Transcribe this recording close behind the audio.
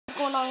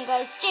going on,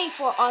 guys?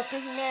 J4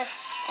 Awesome here,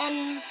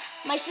 and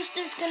my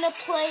sister's gonna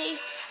play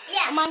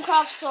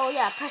Minecraft. So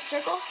yeah, press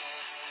circle.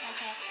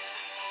 Okay.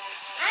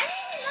 I'm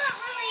not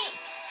really.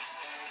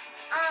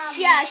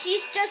 Yeah,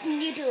 she's just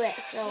new to it,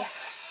 so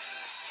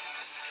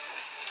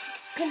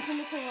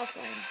continue playing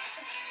offline.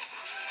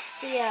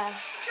 So yeah.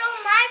 So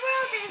my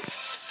world is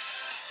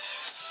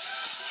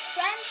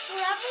friends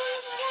forever,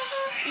 or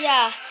whatever.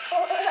 Yeah.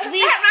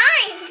 That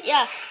rhymes.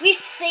 Yeah, we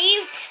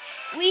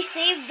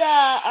saved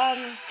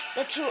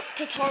the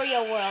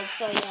tutorial world.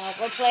 So yeah,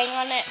 we're playing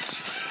on it.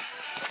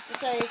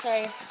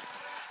 Sorry.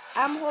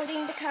 I'm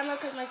holding the camera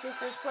because my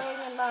sister's playing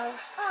and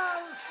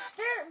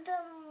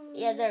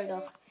yeah, there we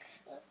go.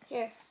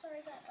 Here. Sorry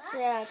about that. So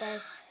yeah,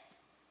 guys.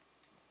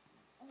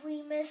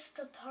 We missed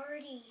the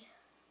party.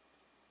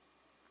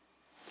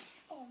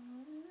 Oh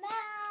man.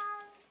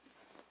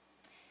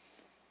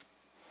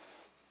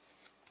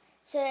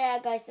 So yeah,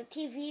 guys, the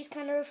TV is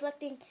kind of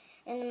reflecting,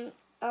 and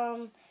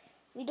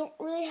we don't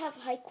really have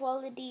high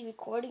quality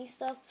recording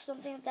stuff,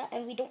 something like that,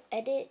 and we don't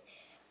edit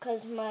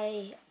because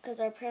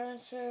our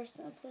parents are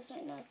someplace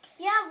right now.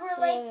 Yeah, we're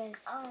so,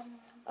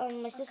 like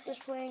my sister's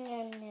playing,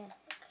 and yeah,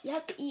 you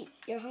have to eat.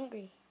 You're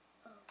hungry.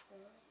 Oh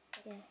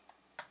really? Yeah.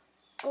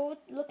 Go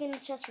look in the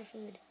chest for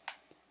food.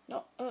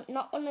 No,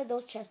 not one of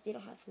those chests. They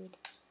don't have food.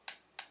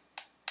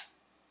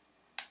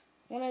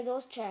 One of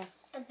those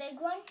chests. The big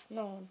one?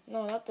 No,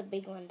 not the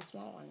big one. The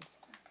small ones.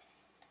 Okay.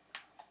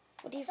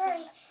 What do you?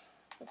 Sorry.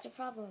 What's the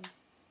problem?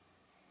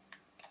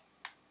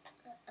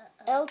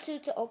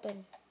 L2 to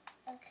open.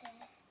 Okay.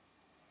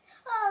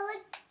 Oh,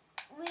 look,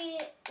 we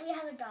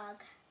have a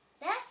dog.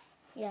 This?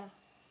 Yeah.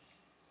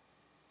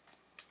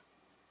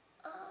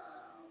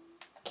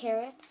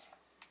 Carrots.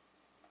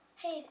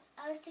 Hey,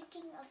 I was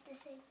thinking of the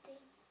same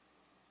thing.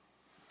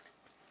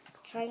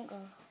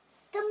 Triangle.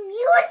 The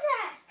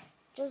music!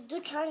 Just do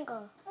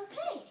triangle.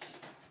 Okay.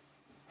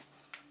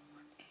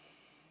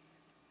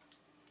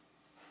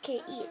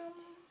 Okay, eat.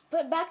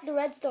 Put back the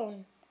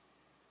redstone.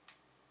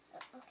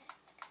 Okay.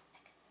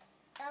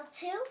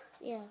 L2?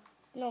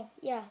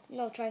 Yeah.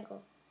 No,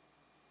 triangle.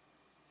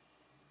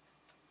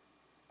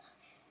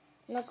 Okay.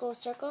 Now go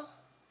circle.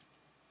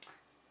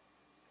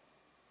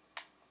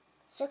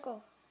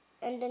 Circle.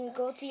 And then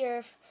go to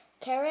your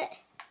carrot.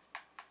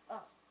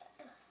 Oh.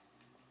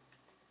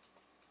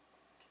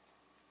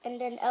 And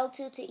then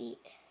L2 to eat.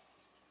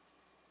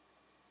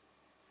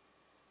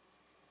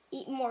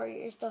 Eat more,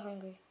 you're still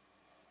hungry.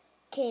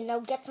 Okay, now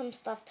get some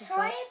stuff to Try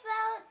fight.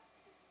 about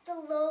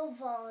the low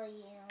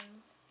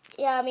volume.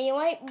 Yeah, I mean,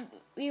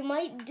 we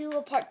might do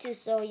a part 2,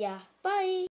 so yeah. Bye!